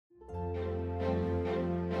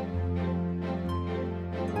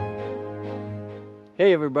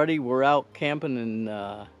Hey everybody, we're out camping in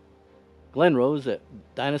Glen Rose at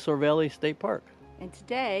Dinosaur Valley State Park. And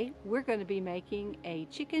today we're going to be making a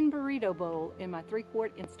chicken burrito bowl in my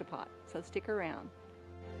 3-quart Instapot, so stick around.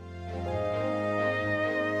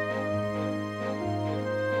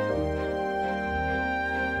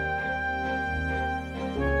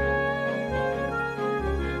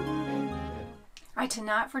 All right,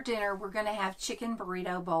 tonight for dinner we're going to have chicken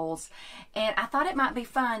burrito bowls, and I thought it might be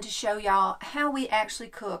fun to show y'all how we actually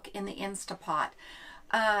cook in the Instapot.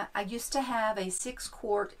 I used to have a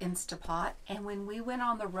 6-quart Instapot, and when we went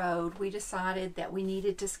on the road we decided that we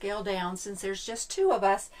needed to scale down since there's just 2 of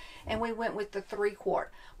us, and we went with the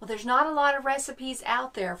 3-quart. Well, there's not a lot of recipes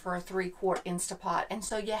out there for a 3-quart Instapot, and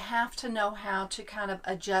so you have to know how to kind of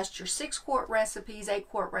adjust your 6-quart recipes,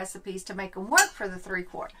 8-quart recipes to make them work for the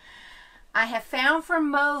 3-quart. I have found for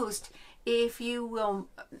most, if you will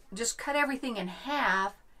just cut everything in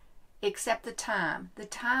half except the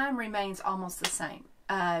time remains almost the same.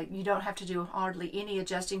 You don't have to do hardly any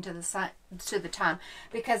adjusting to the time,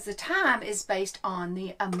 because the time is based on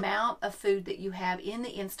the amount of food that you have in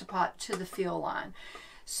the Instapot to the fill line.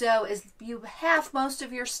 So as you have most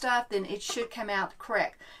of your stuff, then it should come out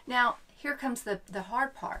correct. Now here comes the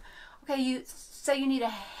hard part. Okay, you say you need a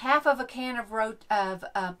half of a can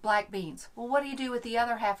of black beans. Well, what do you do with the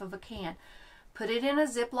other half of a can? Put it in a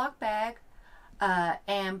Ziploc bag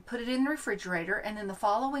and put it in the refrigerator, and then the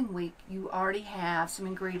following week you already have some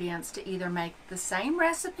ingredients to either make the same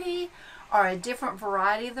recipe or a different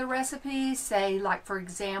variety of the recipe. Say, like for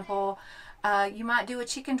example, you might do a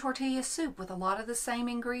chicken tortilla soup with a lot of the same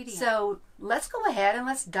ingredients. So let's go ahead and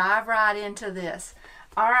let's dive right into this.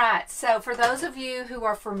 All right, so for those of you who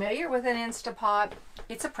are familiar with an Instapot,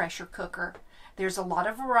 it's a pressure cooker. There's a lot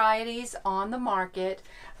of varieties on the market.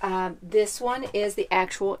 This one is the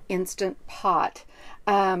actual Instant Pot.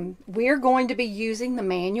 We're going to be using the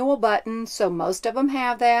manual button, so most of them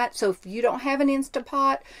have that. So if you don't have an Instant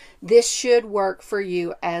Pot, this should work for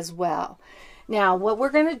you as well. Now, what we're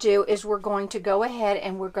going to do is we're going to go ahead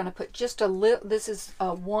and we're going to put just a little, this is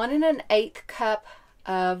a 1 1/8 cup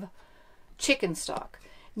of chicken stock.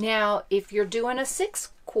 Now, if you're doing a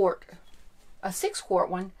 6-quart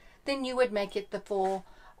one, then you would make it the full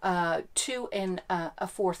 2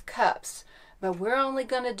 1/4 cups. But we're only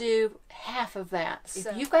going to do half of that.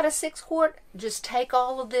 So if you've got a 6-quart, just take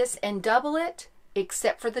all of this and double it,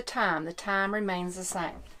 except for the time. The time remains the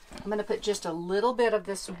same. I'm going to put just a little bit of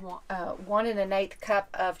this 1 1/8 cup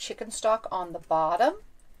of chicken stock on the bottom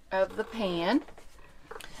of the pan.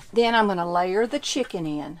 Then I'm going to layer the chicken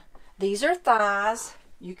in. These are thighs.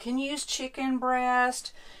 You can use chicken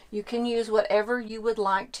breast. You can use whatever you would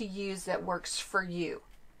like to use that works for you.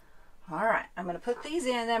 All right, I'm going to put these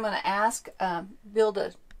in, and I'm going to ask Bill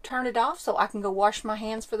to turn it off so I can go wash my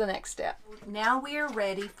hands for the next step. Now we are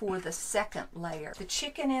ready for the second layer. The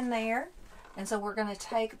chicken in there, and so we're going to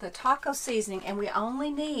take the taco seasoning, and we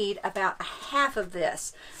only need about a half of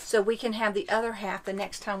this, so we can have the other half the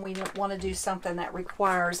next time we want to do something that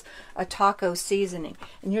requires a taco seasoning.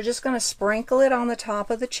 And you're just going to sprinkle it on the top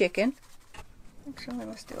of the chicken. Actually,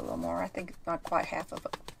 let's do a little more. I think it's not quite half of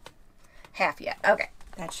it. Half yet. Okay,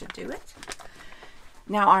 that should do it.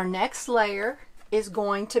 Now our next layer is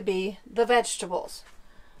going to be the vegetables.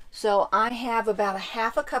 So I have about a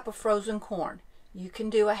half a cup of frozen corn. You can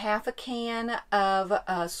do a half a can of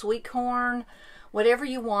sweet corn, whatever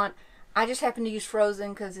you want. I just happen to use frozen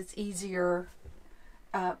because it's easier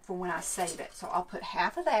for when I save it. So I'll put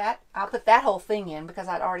half of that. I'll put that whole thing in because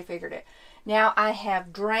I'd already figured it. Now I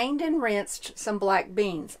have drained and rinsed some black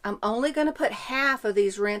beans. I'm only going to put half of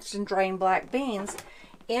these rinsed and drained black beans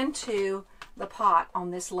into the pot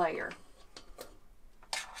on this layer.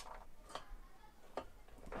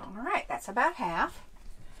 All right, that's about half.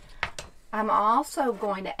 I'm also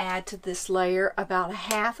going to add to this layer about a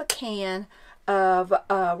half a can of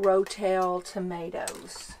Rotel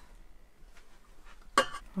tomatoes.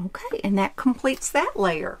 Okay, and that completes that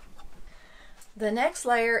layer. The next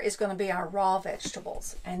layer is going to be our raw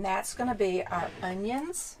vegetables, and that's going to be our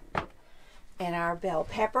onions and our bell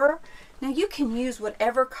pepper. Now you can use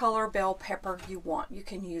whatever color bell pepper you want. You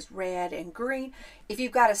can use red and green. If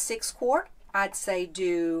you've got a 6-quart, I'd say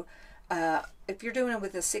do if you're doing it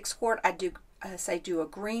with a 6-quart, I'd say do a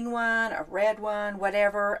green one, a red one,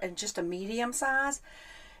 whatever, and just a medium size.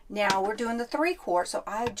 Now we're doing the 3-quart, so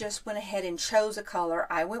I just went ahead and chose a color.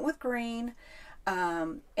 I went with green,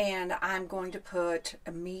 and I'm going to put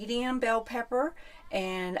a medium bell pepper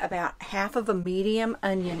and about half of a medium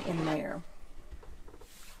onion in there.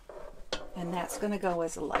 And that's going to go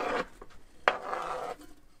as a layer.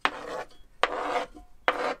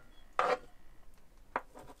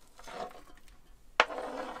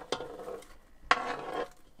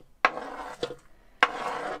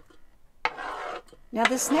 Now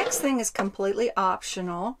this next thing is completely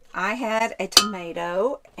optional. I had a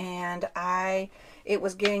tomato and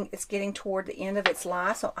it's getting toward the end of its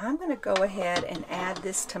life, so I'm going to go ahead and add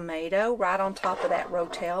this tomato right on top of that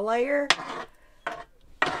Rotel layer,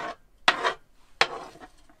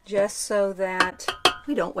 just so that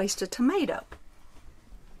we don't waste a tomato.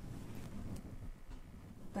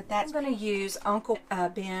 But that's going to use Uncle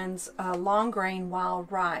Ben's long grain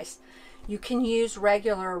wild rice. You can use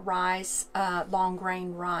regular rice, long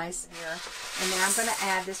grain rice here. And now I'm going to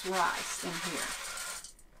add this rice in here.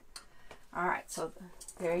 Alright, so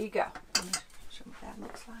there you go. Let me show you what that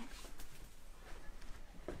looks like.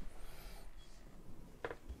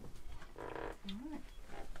 Alright.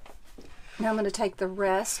 Now I'm going to take the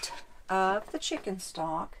rest of the chicken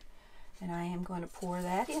stock and I am going to pour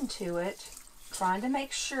that into it, trying to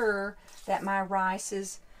make sure that my rice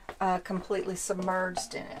is completely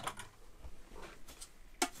submerged in it.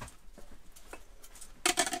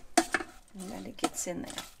 And then it gets in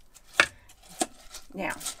there.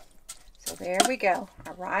 Now, so there we go.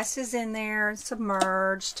 Our rice is in there,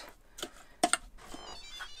 submerged.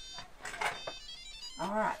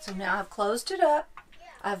 Alright, so now I've closed it up.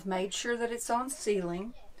 I've made sure that it's on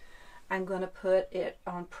sealing. I'm going to put it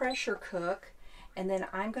on pressure cook, and then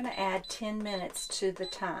I'm going to add 10 minutes to the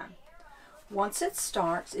time. Once it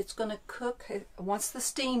starts, it's going to cook. Once the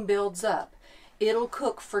steam builds up, it'll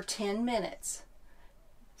cook for 10 minutes.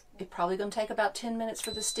 It's probably going to take about 10 minutes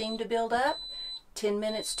for the steam to build up, 10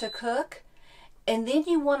 minutes to cook, and then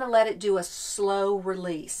you want to let it do a slow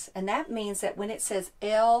release. And that means that when it says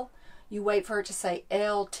L, you wait for it to say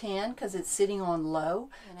L10 because it's sitting on low,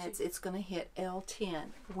 and it's going to hit L10.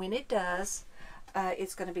 When it does,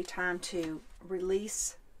 it's going to be time to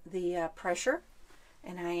release the pressure.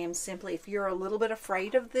 And I am simply, if you're a little bit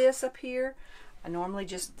afraid of this up here, I normally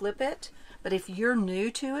just flip it. But if you're new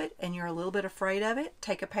to it and you're a little bit afraid of it,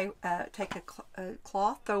 take a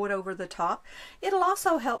cloth, throw it over the top. It'll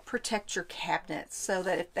also help protect your cabinets, so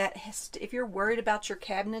that if you're worried about your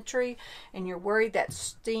cabinetry and you're worried that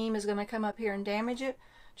steam is going to come up here and damage it,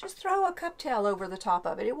 just throw a cup towel over the top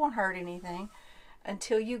of it. It won't hurt anything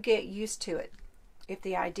until you get used to it. If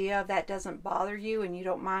the idea of that doesn't bother you and you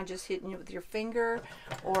don't mind just hitting it with your finger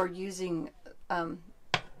or using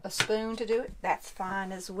a spoon to do it, that's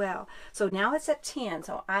fine as well. So now it's at 10.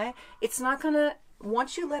 So it's not going to,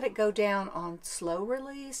 once you let it go down on slow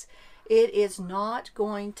release, it is not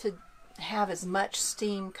going to have as much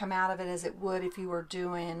steam come out of it as it would if you were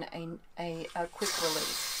doing a quick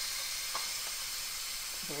release.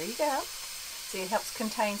 There you go. See, it helps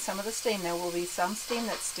contain some of the steam. There will be some steam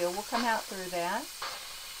that still will come out through that.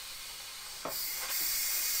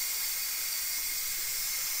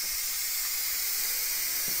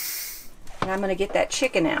 And I'm going to get that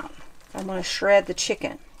chicken out. I'm going to shred the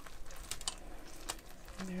chicken.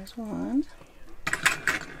 There's one.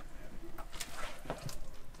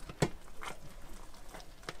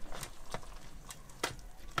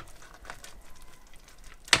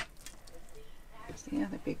 There's the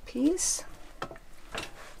other big piece.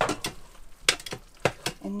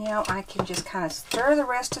 And now I can just kind of stir the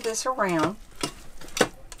rest of this around.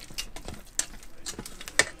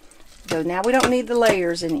 So now we don't need the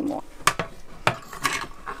layers anymore.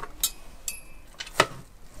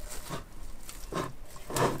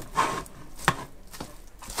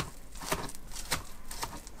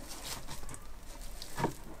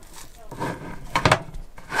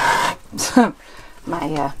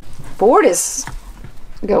 My board is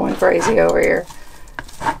going crazy over here.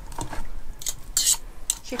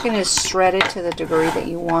 Chicken is shredded to the degree that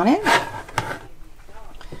you want it.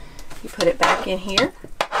 You put it back in here.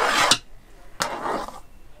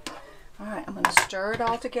 Alright, I'm going to stir it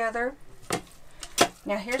all together.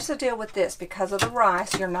 Now here's the deal with this. Because of the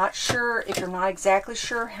rice, you're not sure, if you're not exactly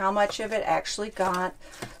sure how much of it actually got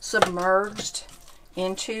submerged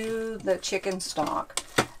into the chicken stock,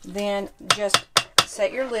 then just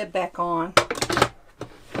set your lid back on.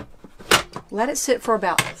 Let it sit for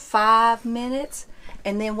about 5 minutes,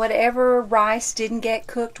 and then whatever rice didn't get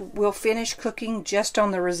cooked will finish cooking just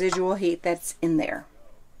on the residual heat that's in there.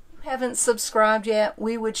 If you haven't subscribed yet,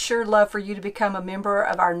 we would sure love for you to become a member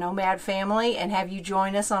of our Nomad family and have you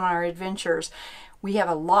join us on our adventures. We have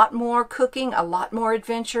a lot more cooking, a lot more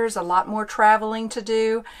adventures, a lot more traveling to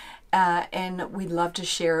do, and we'd love to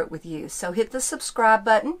share it with you. So hit the subscribe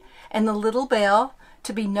button and the little bell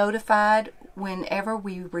to be notified whenever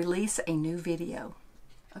we release a new video.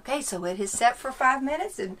 Okay, so it is set for 5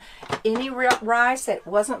 minutes, and any rice that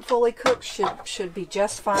wasn't fully cooked should be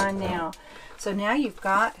just fine now. So now you've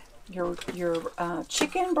got your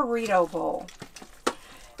chicken burrito bowl.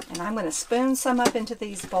 And I'm going to spoon some up into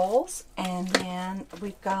these bowls, and then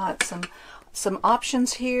we've got some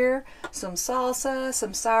options here, some salsa,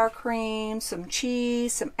 some sour cream, some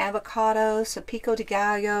cheese, some avocado, some pico de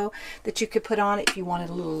gallo that you could put on it. If you wanted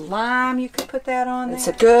a little lime, you could put that on there. It's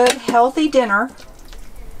a good, healthy dinner.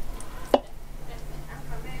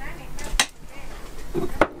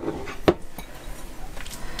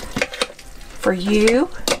 For you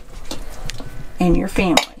and your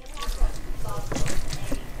family.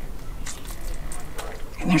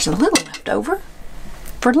 And there's a little left over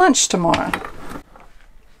for lunch tomorrow.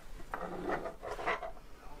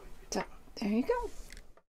 So, there you go.